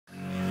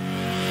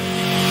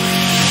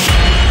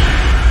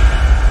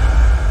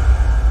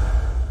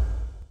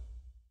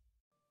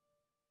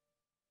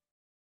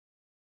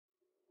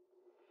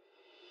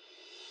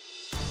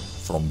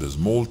From the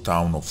small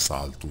town of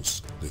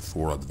Saltus, the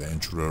four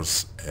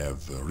adventurers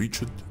have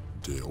reached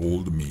the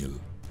old mill.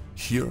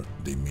 Here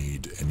they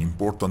made an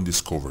important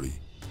discovery.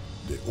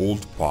 The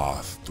old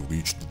path to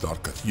reach the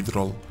Dark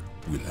Cathedral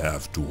will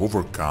have to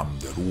overcome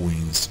the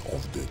ruins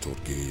of the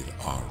Torghair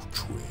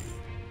Archway.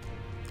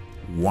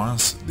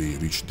 Once they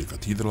reach the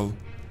cathedral,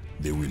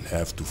 they will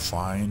have to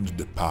find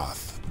the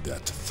path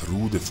that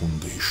through the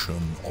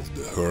foundation of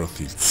the earth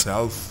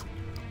itself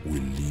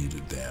will lead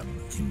them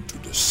into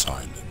the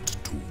silent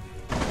tomb.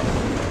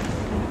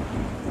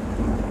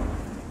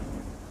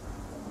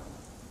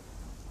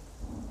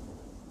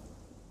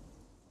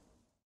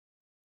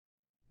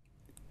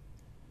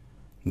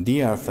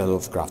 Dear fellow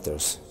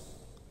crafters,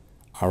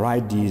 I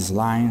write these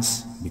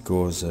lines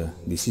because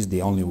this is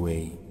the only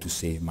way to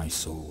save my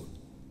soul.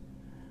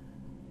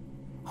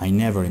 I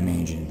never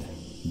imagined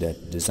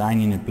that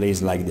designing a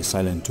place like the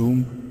Silent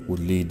Tomb would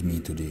lead me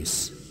to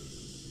this.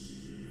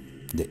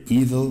 The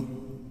evil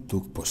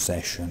took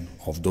possession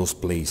of those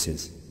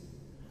places.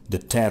 The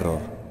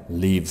terror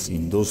lives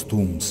in those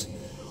tombs,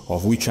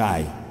 of which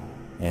I,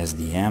 as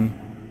the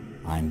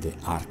I'm the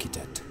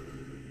architect.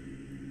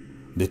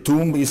 The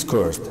tomb is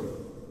cursed.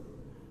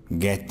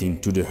 Getting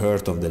to the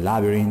heart of the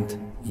labyrinth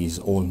is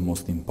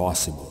almost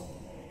impossible,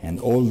 and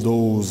all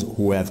those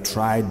who have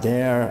tried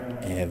there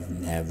have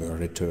never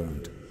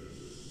returned.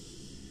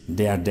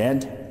 They are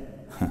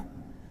dead?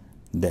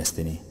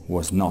 Destiny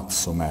was not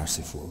so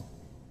merciful.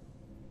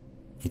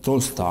 It all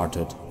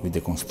started with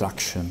the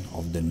construction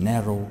of the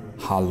narrow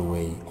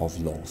hallway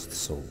of lost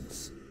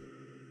souls.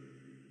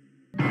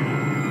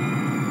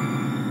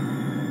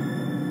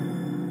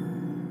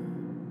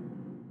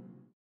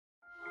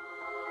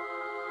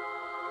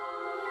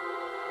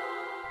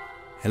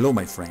 Hello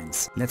my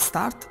friends, let's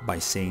start by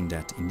saying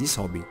that in this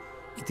hobby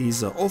it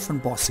is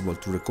often possible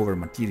to recover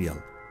material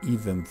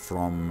even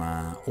from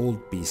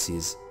old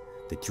pieces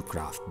that you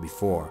craft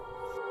before.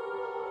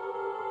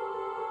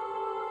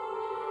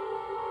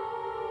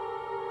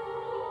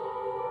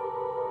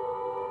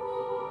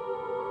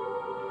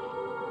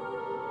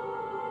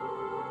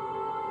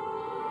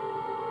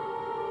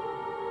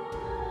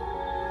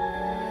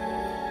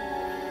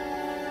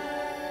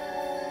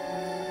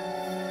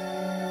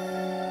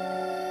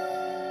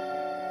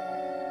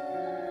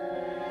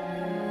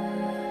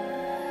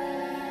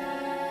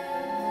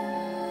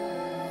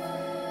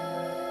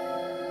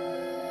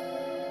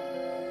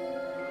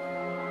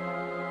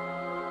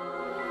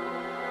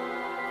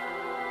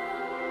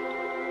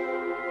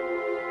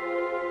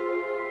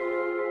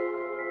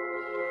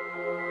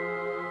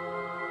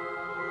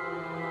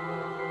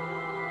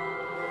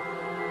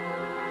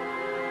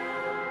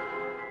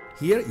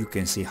 Here you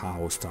can see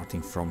how,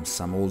 starting from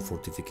some old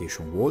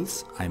fortification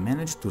walls, I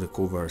managed to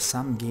recover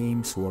some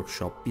Games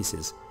Workshop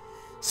pieces,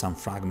 some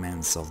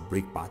fragments of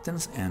brick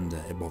patterns and,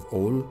 above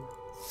all,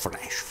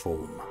 fresh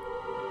foam.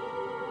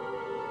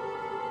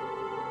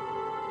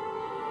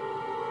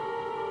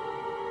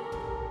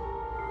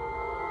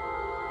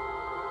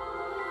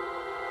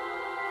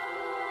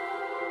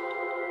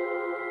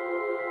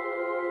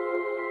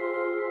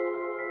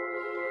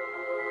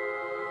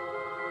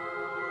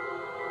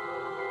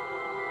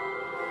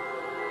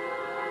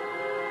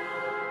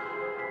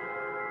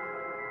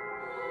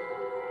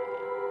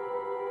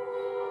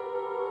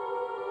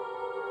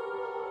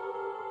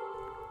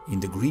 In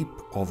the grip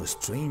of a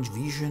strange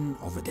vision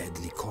of a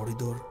deadly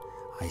corridor,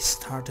 I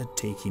started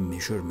taking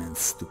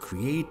measurements to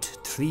create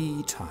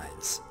 3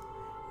 tiles.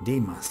 They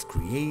must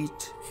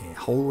create a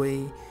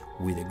hallway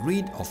with a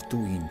grid of 2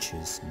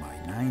 inches by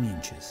 9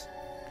 inches.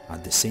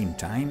 At the same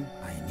time,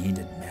 I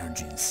needed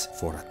margins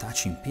for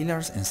attaching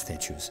pillars and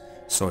statues,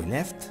 so I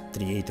left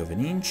 3/8 of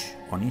an inch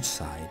on each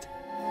side.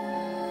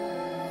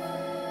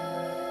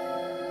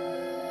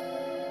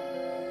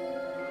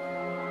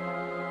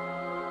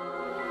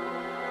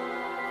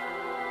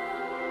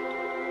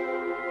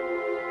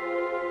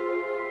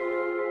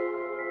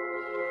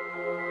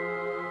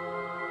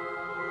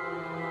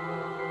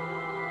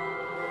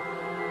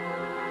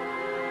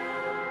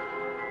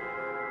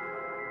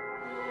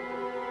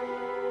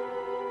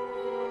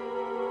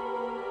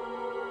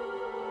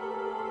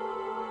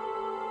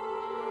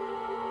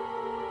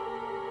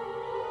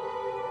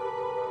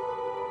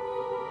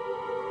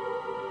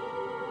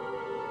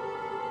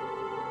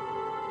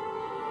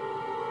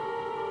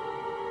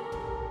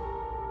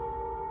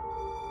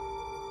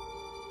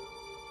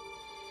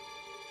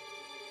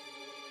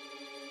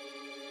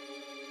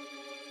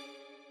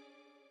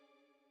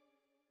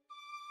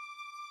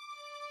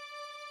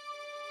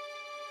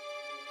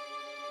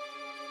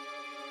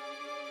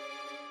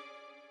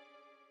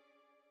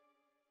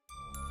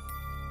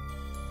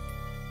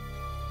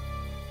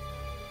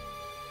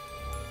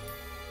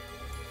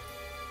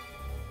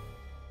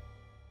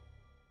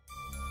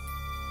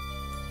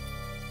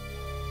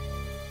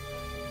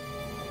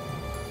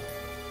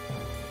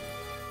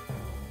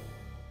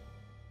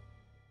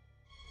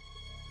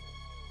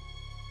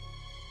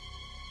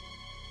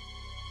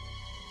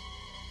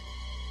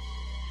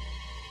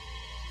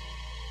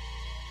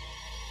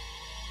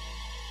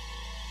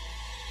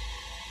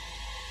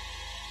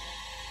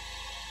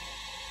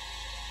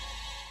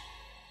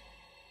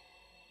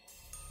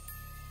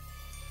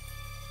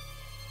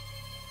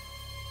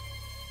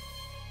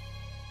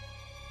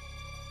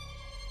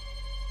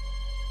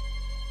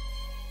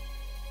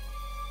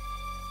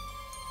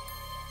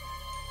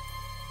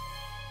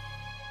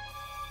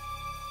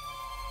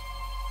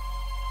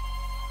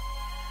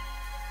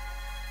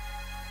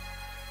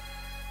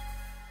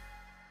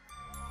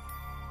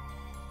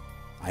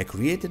 I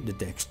created the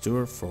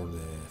texture for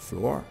the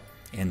floor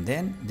and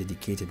then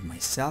dedicated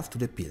myself to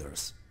the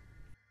pillars.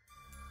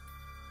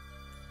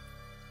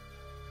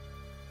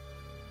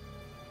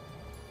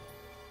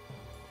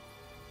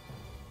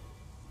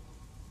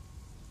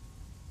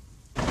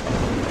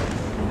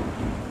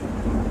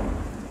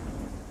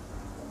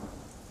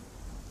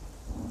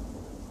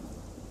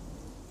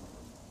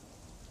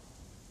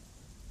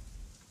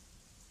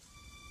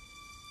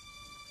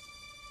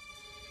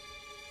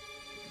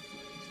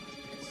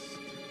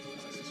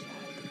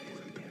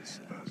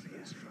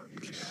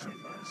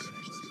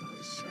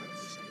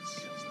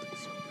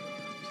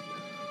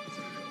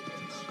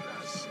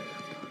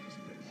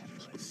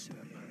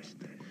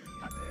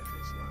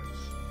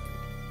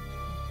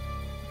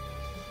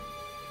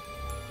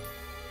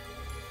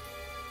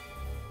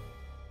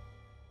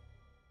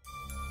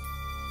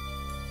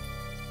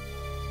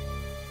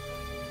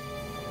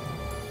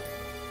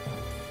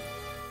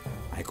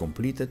 I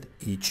completed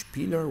each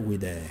pillar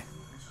with a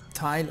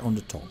tile on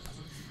the top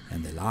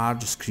and a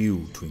large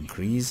screw to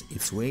increase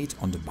its weight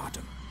on the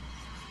bottom.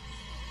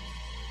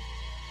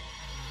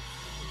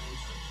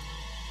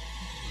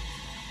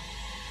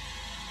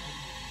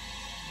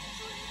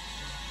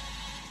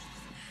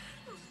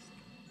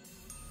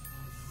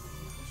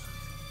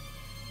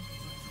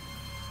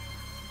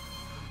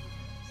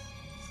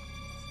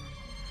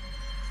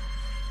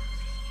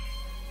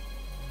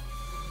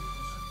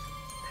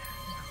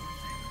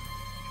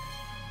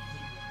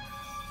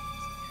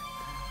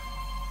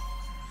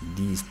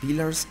 These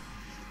pillars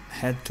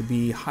had to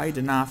be high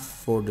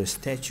enough for the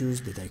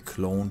statues that I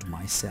cloned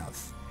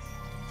myself.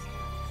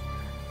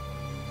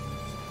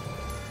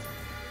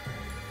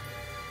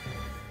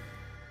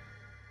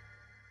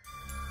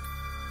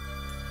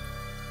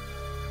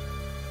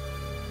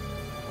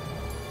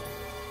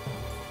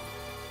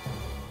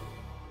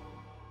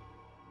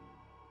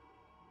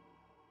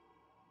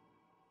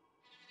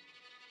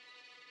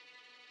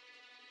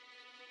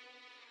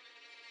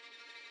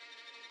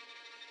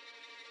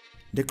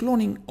 The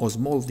cloning of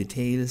small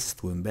details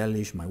to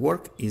embellish my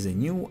work is a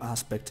new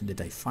aspect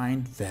that I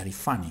find very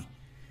funny.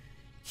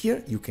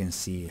 Here you can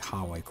see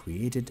how I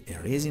created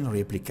a resin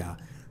replica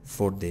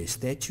for the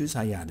statues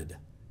I added.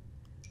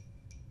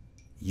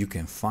 You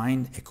can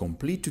find a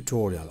complete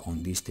tutorial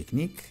on this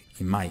technique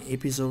in my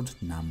episode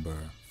number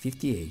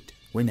 58.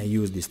 When I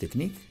use this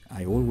technique,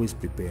 I always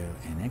prepare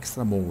an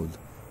extra mold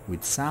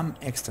with some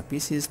extra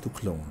pieces to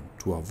clone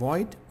to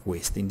avoid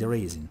wasting the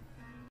resin.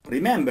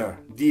 Remember,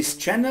 this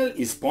channel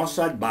is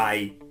sponsored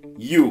by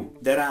you.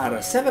 There are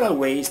several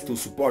ways to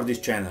support this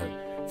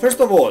channel.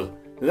 First of all,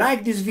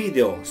 like this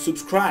video,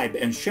 subscribe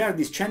and share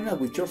this channel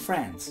with your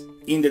friends.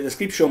 In the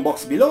description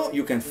box below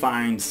you can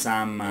find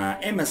some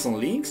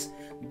Amazon links.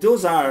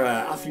 Those are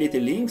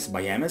affiliated links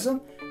by Amazon.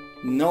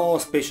 No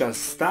special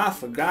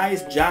stuff,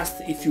 guys,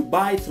 just if you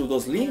buy through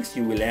those links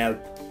you will help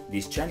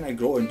this channel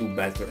grow and do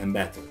better and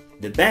better.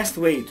 The best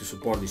way to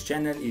support this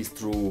channel is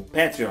through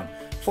Patreon.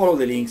 Follow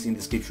the links in the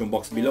description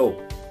box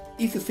below.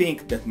 If you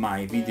think that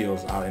my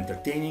videos are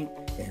entertaining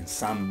and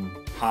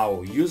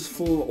somehow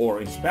useful or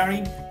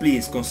inspiring,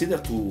 please consider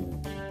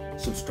to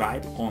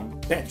subscribe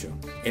on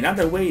Patreon.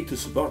 Another way to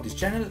support this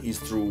channel is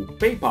through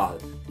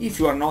PayPal. If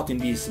you are not in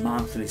this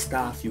monthly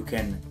stuff, you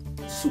can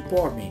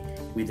support me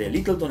with a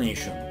little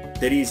donation.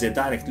 There is a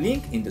direct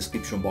link in the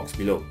description box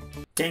below.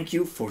 Thank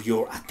you for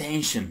your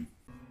attention.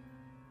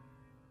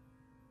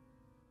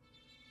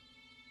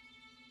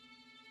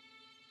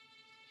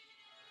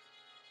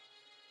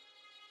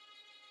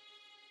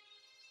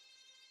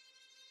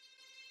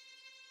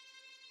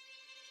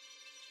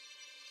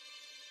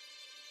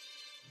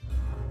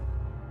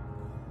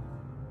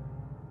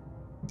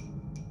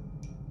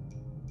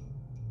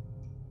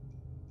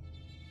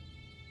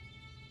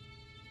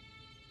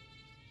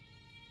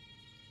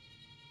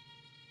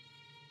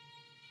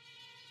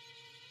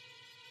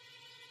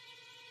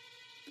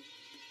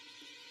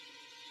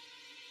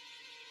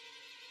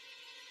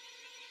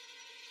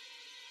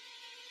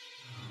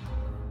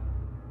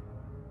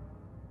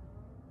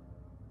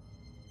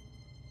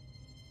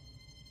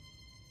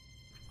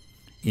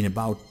 In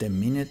about 10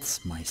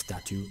 minutes my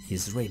statue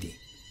is ready.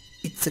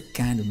 It's a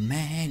kind of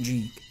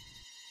magic.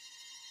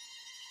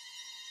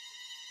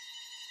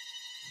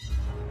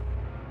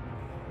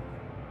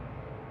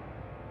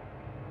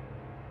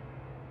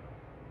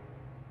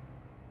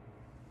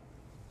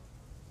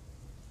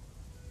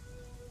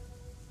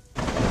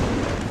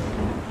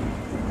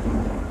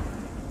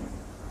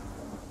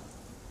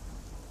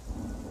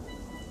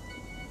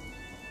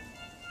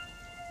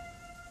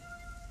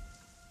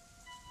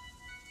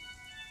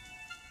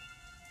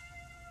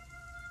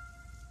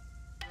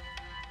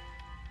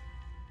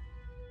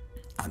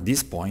 At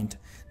this point,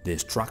 the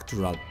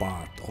structural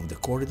part of the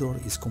corridor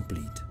is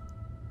complete,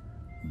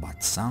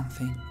 but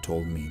something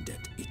told me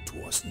that it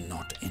was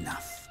not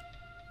enough.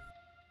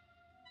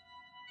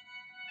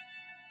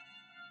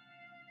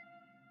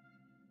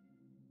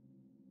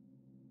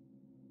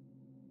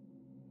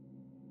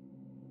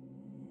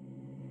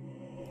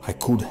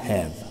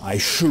 I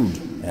should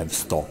have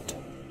stopped.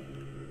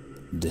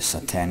 The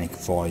satanic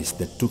voice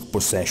that took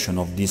possession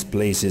of these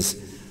places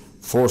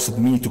forced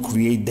me to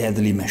create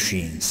deadly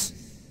machines.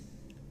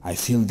 I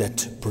feel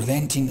that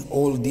preventing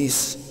all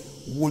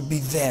this would be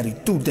very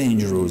too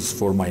dangerous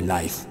for my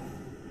life.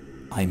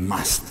 I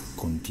must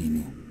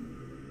continue.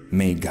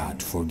 May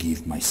God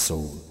forgive my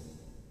soul.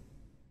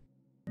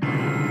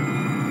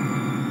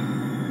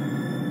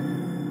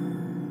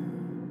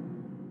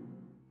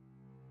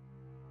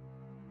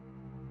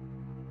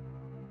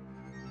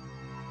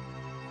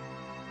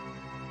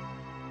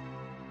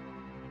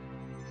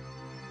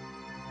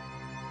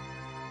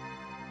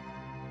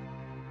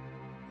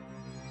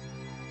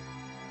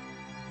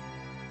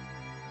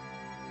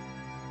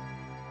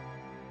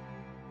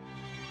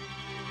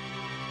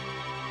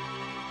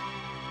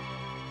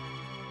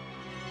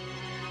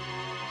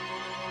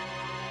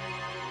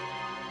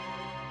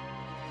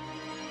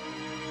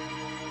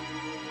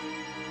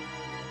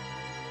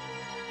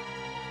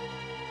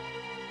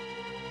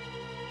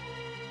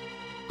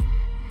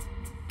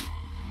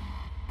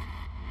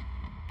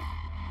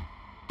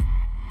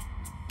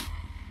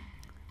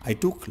 I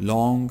took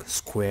long,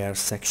 square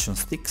section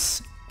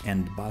sticks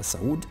and balsa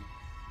wood.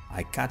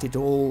 I cut it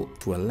all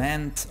to a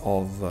length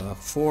of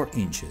 4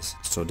 inches,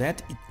 so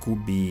that it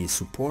could be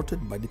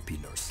supported by the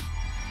pillars.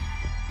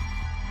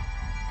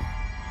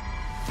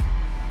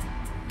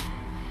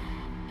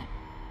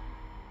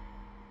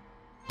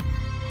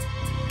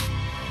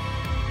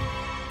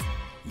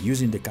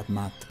 Using the cut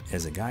mat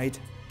as a guide,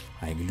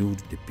 I glued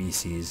the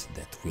pieces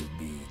that will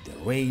be the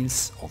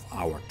rails of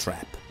our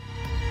trap.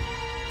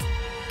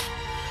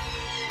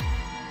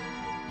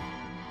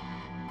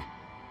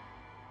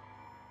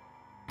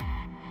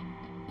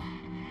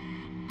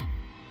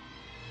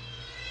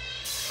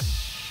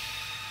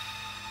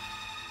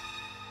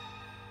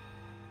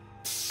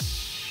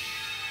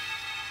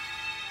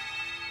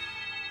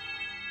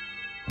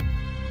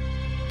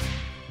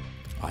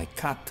 I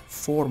cut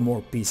 4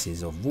 more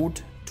pieces of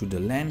wood to the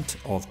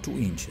length of 2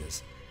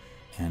 inches,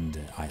 and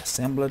I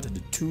assembled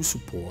the 2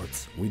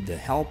 supports with the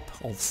help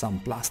of some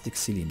plastic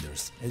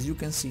cylinders, as you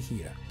can see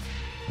here.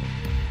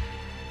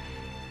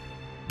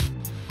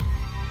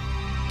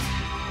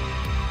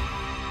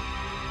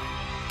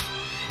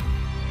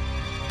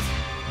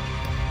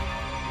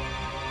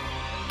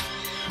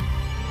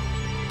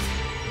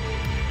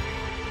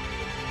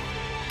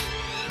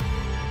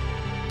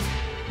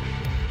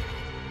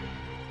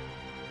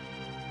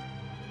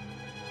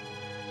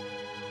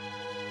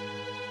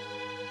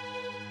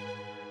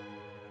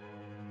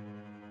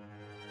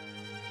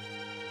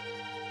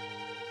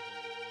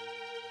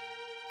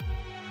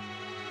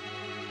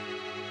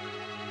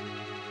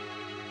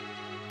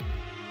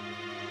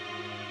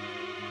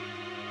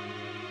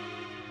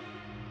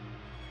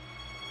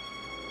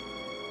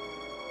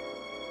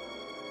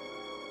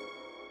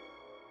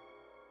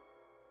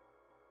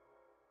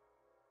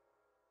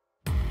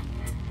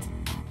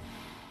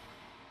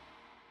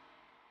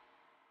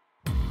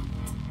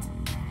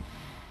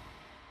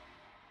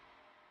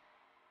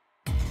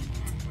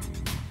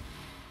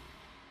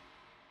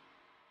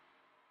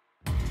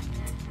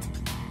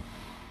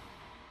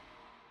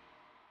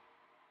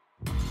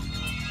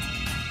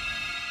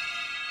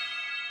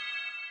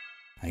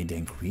 I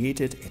then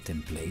created a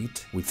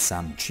template with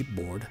some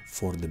chipboard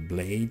for the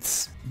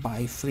blades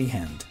by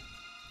freehand.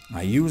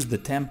 I used the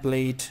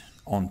template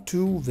on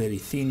 2 very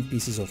thin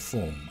pieces of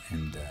foam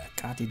and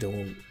cut it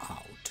all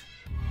out.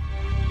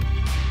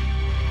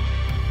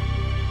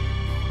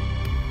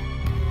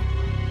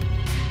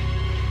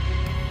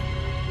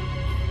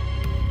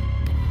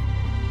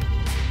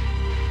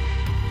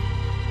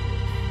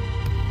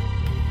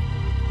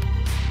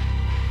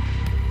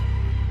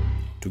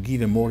 To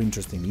give a more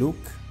interesting look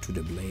to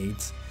the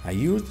blades, I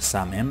used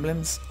some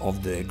emblems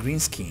of the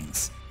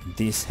greenskins.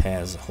 This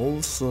has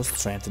also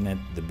strengthened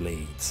the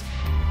blades.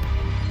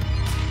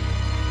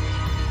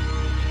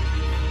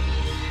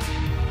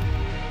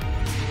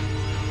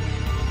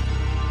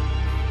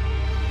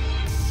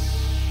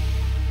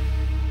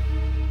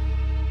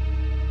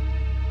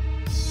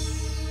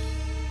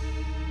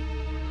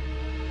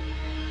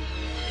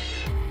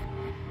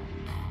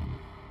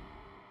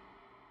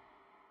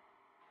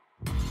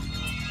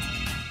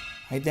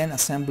 I then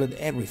assembled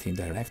everything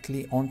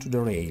directly onto the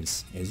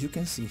rails, as you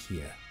can see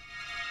here.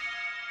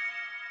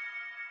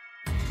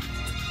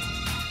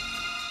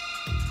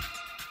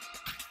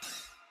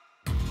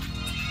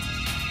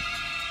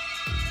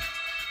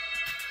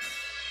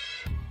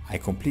 I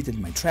completed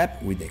my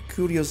trap with a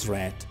curious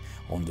rat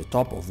on the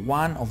top of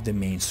one of the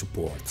main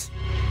supports.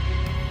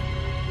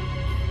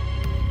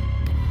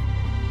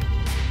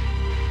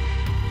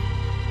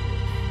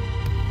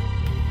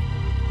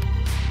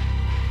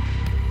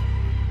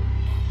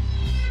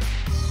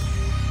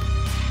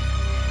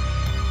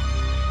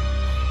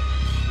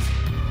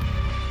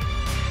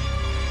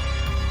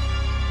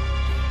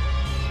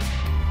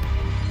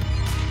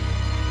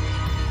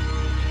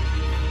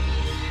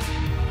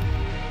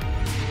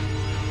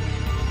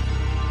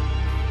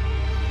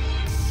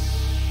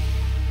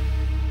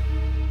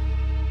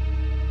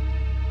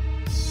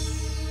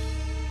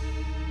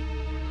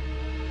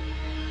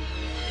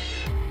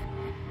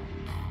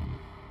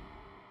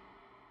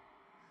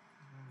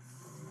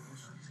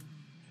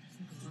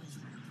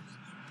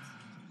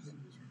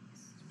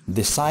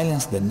 The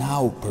silence that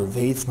now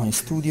pervades my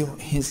studio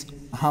is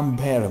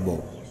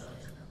unbearable.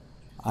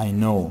 I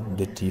know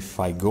that if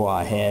I go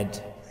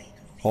ahead,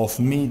 of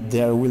me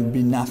there will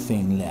be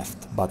nothing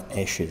left but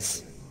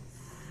ashes.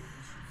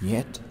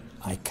 Yet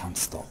I can't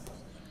stop.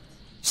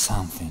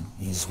 Something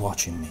is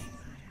watching me.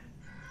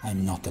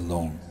 I'm not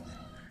alone.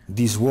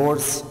 These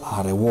words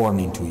are a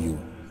warning to you.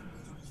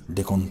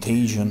 The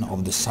contagion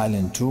of the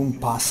silent room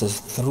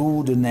passes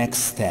through the next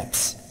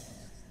steps.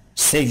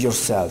 Save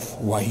yourself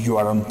while you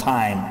are on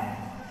time.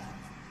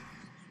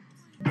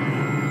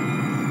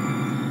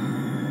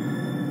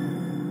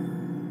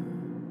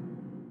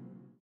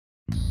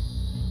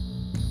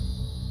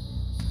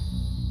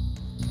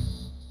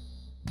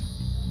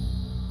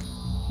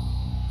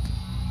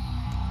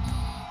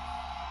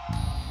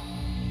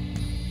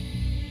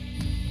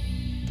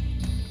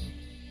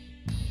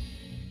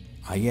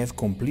 I have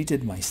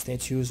completed my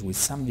statues with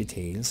some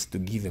details to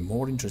give a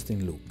more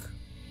interesting look.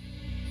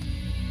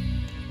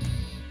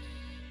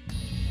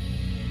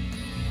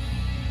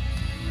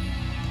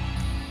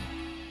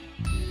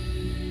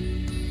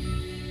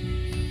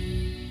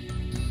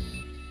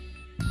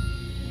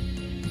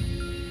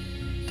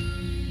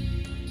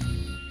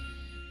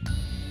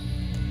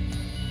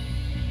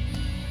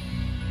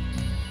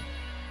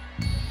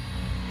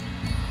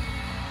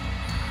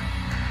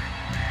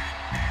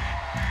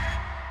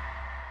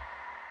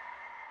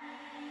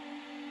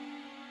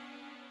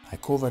 I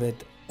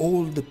covered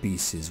all the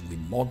pieces with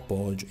Mod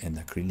Podge and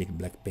acrylic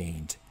black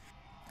paint,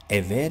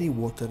 a very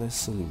waterless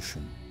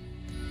solution.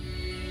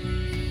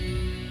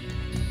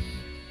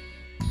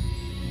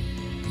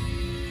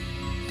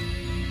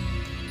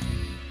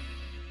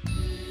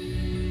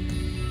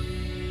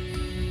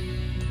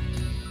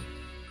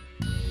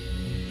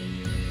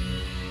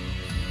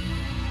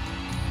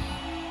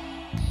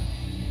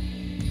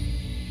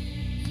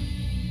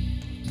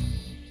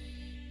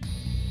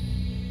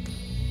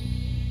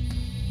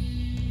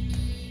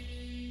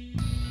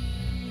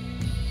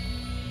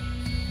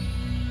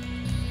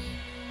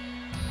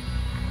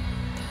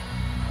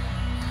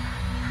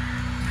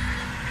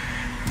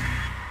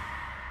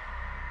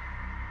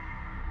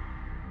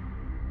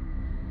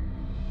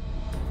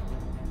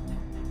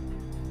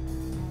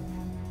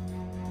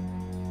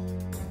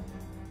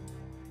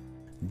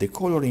 The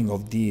coloring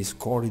of these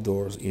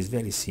corridors is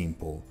very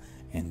simple,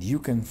 and you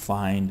can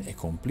find a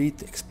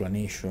complete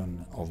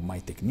explanation of my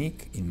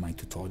technique in my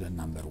tutorial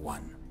number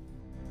 1.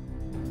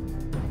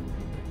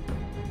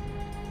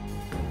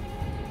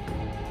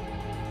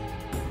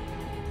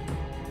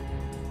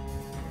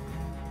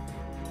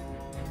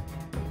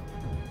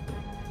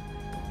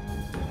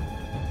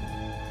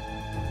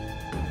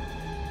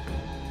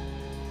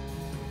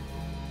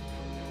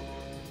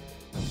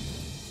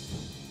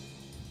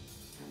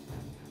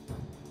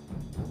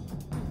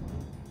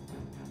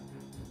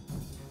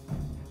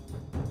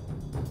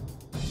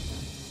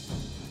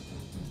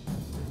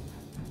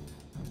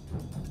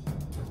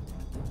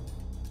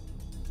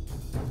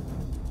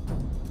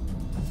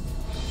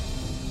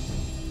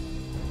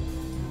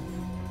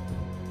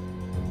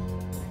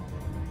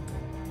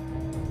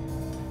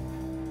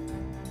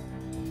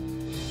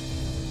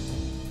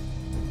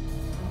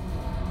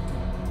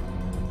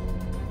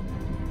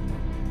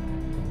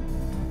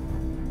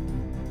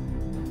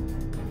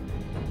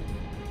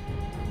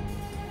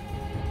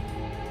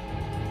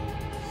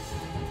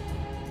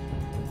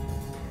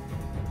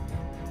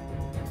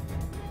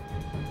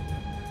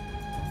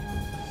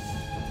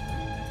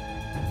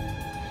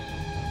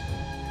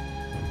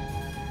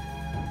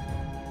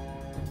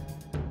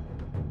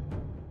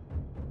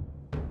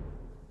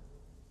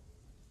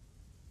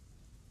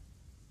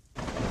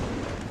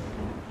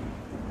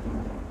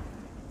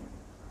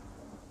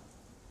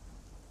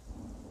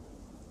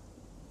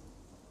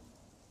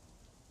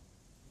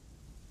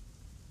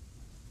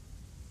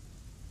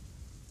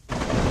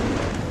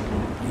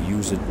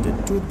 Used the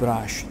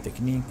toothbrush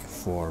technique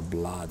for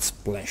blood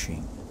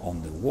splashing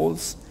on the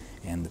walls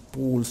and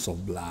pools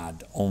of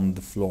blood on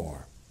the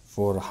floor.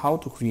 For how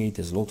to create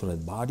a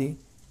slaughtered body,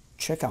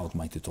 check out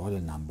my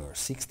tutorial number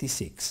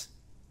 66.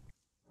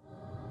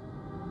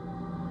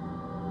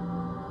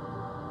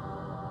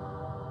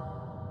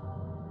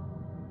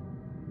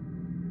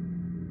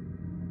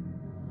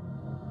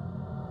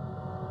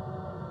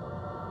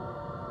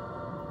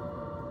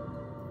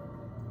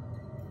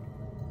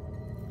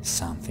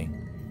 Something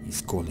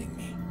is calling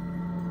me.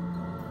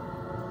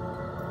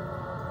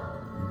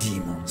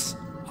 Demons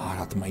are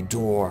at my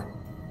door.